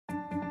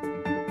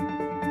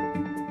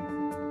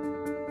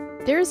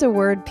There's a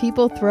word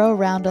people throw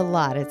around a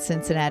lot at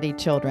Cincinnati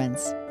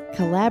Children's: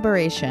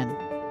 collaboration.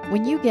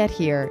 When you get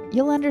here,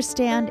 you'll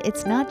understand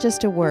it's not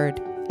just a word,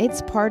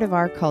 it's part of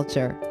our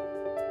culture.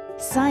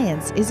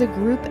 Science is a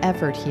group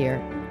effort here,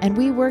 and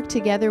we work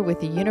together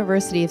with the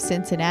University of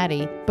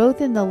Cincinnati,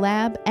 both in the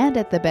lab and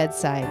at the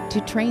bedside,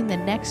 to train the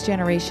next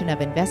generation of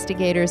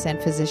investigators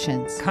and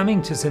physicians.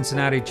 Coming to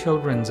Cincinnati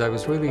Children's, I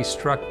was really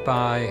struck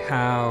by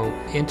how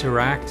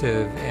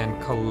interactive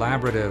and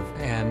collaborative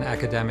an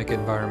academic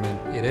environment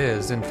it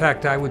is. In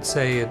fact, I would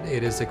say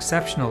it is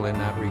exceptional in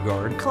that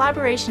regard.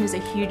 Collaboration is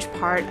a huge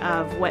part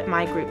of what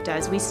my group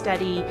does. We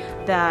study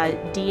the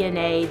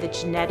DNA, the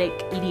genetic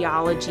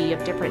etiology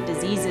of different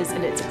diseases,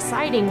 and it's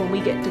exciting when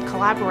we get to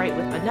collaborate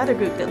with another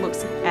group that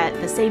looks at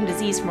the same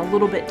disease from a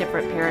little bit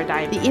different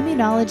paradigm. The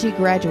Immunology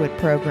graduate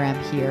program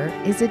here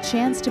is a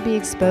chance to be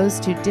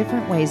exposed to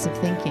different ways of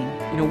thinking.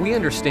 We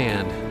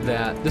understand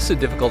that this is a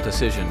difficult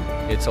decision.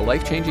 It's a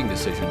life-changing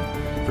decision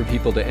for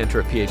people to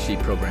enter a PhD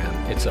program.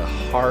 It's a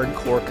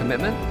hardcore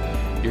commitment.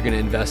 You're going to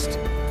invest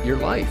your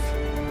life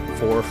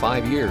 4 or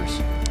 5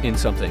 years in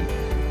something.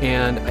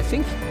 And I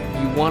think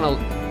you want to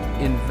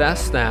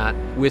invest that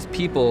with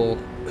people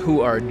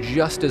who are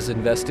just as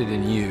invested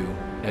in you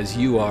as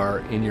you are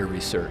in your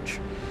research.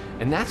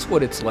 And that's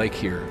what it's like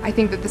here. I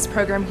think that this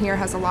program here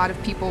has a lot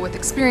of people with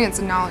experience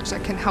and knowledge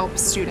that can help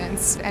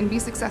students and be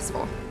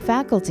successful.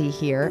 Faculty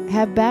here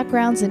have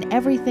backgrounds in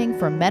everything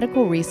from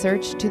medical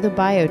research to the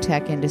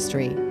biotech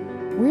industry.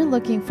 We're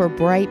looking for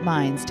bright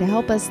minds to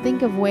help us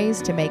think of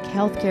ways to make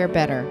healthcare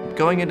better.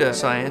 Going into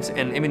science,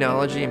 and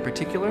immunology in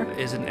particular,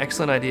 is an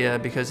excellent idea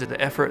because of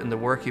the effort and the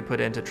work you put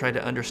in to try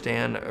to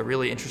understand a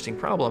really interesting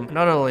problem.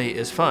 Not only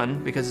is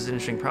fun because it's an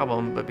interesting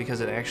problem, but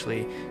because it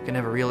actually can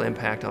have a real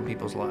impact on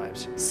people's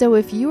lives. So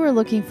if you are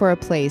looking for a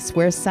place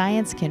where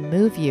science can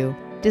move you,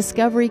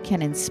 discovery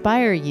can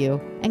inspire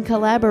you, and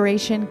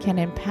collaboration can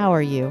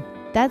empower you,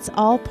 that's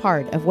all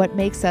part of what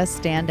makes us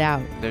stand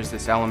out. There's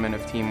this element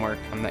of teamwork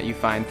that you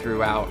find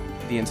throughout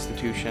the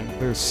institution.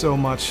 There's so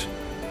much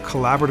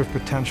collaborative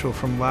potential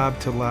from lab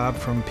to lab,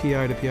 from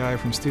PI to PI,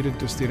 from student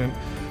to student.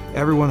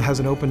 Everyone has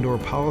an open door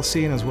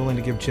policy and is willing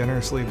to give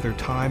generously of their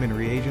time and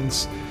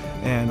reagents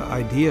and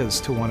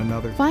ideas to one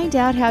another. Find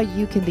out how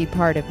you can be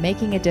part of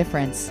making a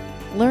difference.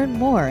 Learn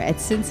more at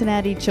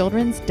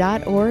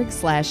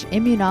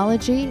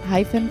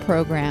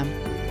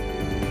cincinnatichildrens.org/immunology-program.